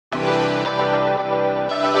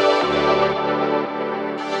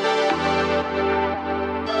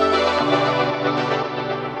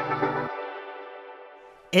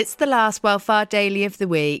It's the last Welfare Daily of the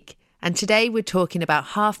week, and today we're talking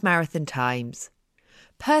about half marathon times.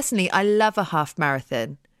 Personally, I love a half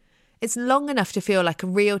marathon. It's long enough to feel like a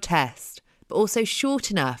real test, but also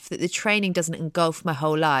short enough that the training doesn't engulf my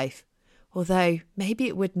whole life. Although, maybe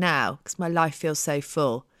it would now, because my life feels so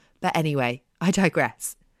full. But anyway, I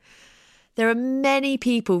digress. There are many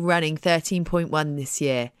people running 13.1 this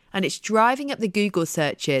year, and it's driving up the Google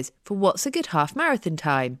searches for what's a good half marathon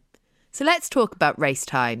time. So let's talk about race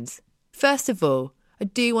times. First of all, I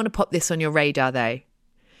do want to pop this on your radar though.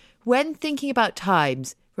 When thinking about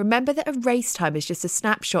times, remember that a race time is just a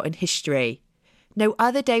snapshot in history. No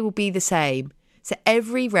other day will be the same, so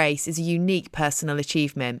every race is a unique personal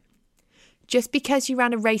achievement. Just because you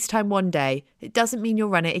ran a race time one day, it doesn't mean you'll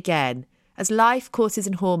run it again, as life, courses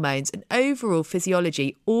and hormones and overall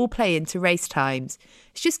physiology all play into race times.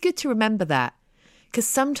 It's just good to remember that. Because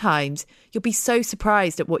sometimes you'll be so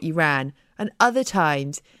surprised at what you ran, and other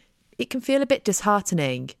times it can feel a bit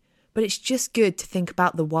disheartening, but it's just good to think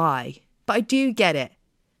about the why. But I do get it.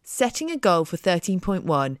 Setting a goal for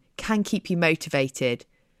 13.1 can keep you motivated,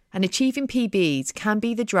 and achieving PBs can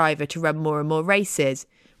be the driver to run more and more races,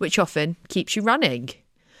 which often keeps you running.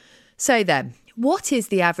 So then, what is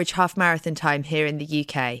the average half marathon time here in the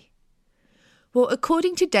UK? Well,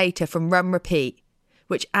 according to data from Run Repeat,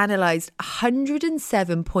 which analysed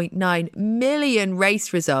 107.9 million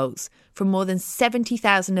race results from more than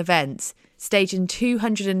 70,000 events staged in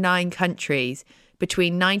 209 countries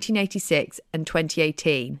between 1986 and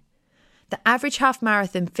 2018. The average half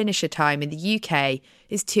marathon finisher time in the UK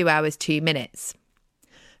is 2 hours 2 minutes.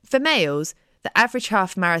 For males, the average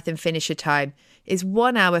half marathon finisher time is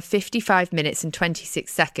 1 hour 55 minutes and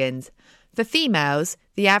 26 seconds. For females,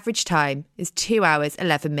 the average time is 2 hours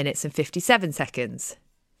 11 minutes and 57 seconds.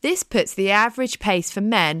 This puts the average pace for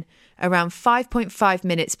men around 5.5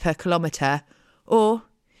 minutes per kilometre, or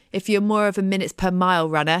if you're more of a minutes per mile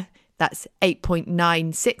runner, that's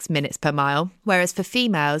 8.96 minutes per mile, whereas for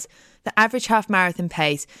females, the average half marathon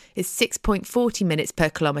pace is 6.40 minutes per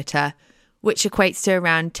kilometre, which equates to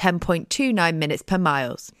around 10.29 minutes per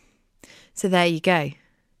mile. So there you go.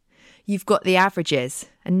 You've got the averages,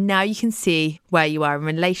 and now you can see where you are in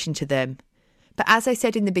relation to them. But as I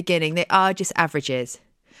said in the beginning, they are just averages.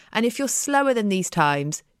 And if you're slower than these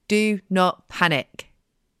times, do not panic.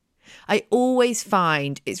 I always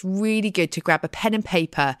find it's really good to grab a pen and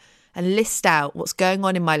paper and list out what's going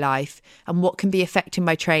on in my life and what can be affecting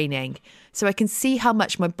my training, so I can see how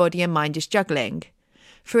much my body and mind is juggling.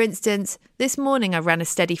 For instance, this morning I ran a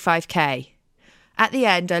steady 5k. At the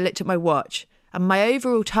end, I looked at my watch and my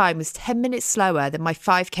overall time was 10 minutes slower than my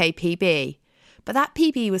 5k PB. But that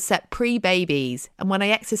PB was set pre-babies and when I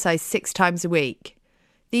exercised 6 times a week.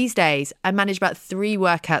 These days, I manage about 3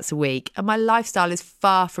 workouts a week and my lifestyle is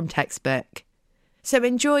far from textbook. So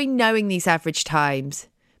enjoy knowing these average times.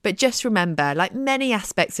 But just remember, like many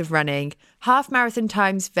aspects of running, half marathon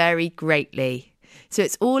times vary greatly. So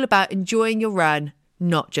it's all about enjoying your run,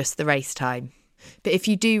 not just the race time. But if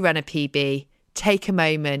you do run a PB, take a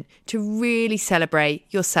moment to really celebrate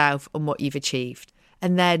yourself and what you've achieved.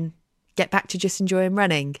 And then get back to just enjoying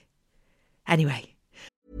running. Anyway.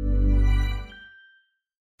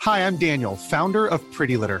 Hi, I'm Daniel, founder of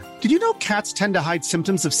Pretty Litter. Did you know cats tend to hide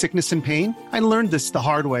symptoms of sickness and pain? I learned this the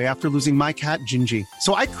hard way after losing my cat, Gingy.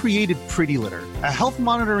 So I created Pretty Litter, a health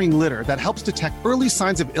monitoring litter that helps detect early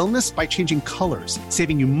signs of illness by changing colors,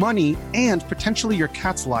 saving you money and potentially your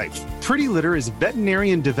cat's life. Pretty Litter is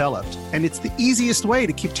veterinarian developed, and it's the easiest way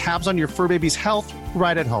to keep tabs on your fur baby's health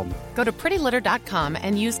right at home. Go to prettylitter.com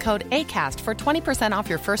and use code ACAST for 20% off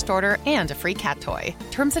your first order and a free cat toy.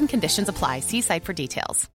 Terms and conditions apply. See site for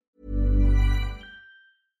details.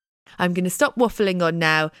 I'm going to stop waffling on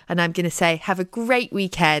now and I'm going to say have a great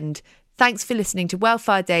weekend. Thanks for listening to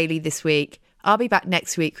Welfare Daily this week. I'll be back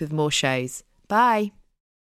next week with more shows. Bye.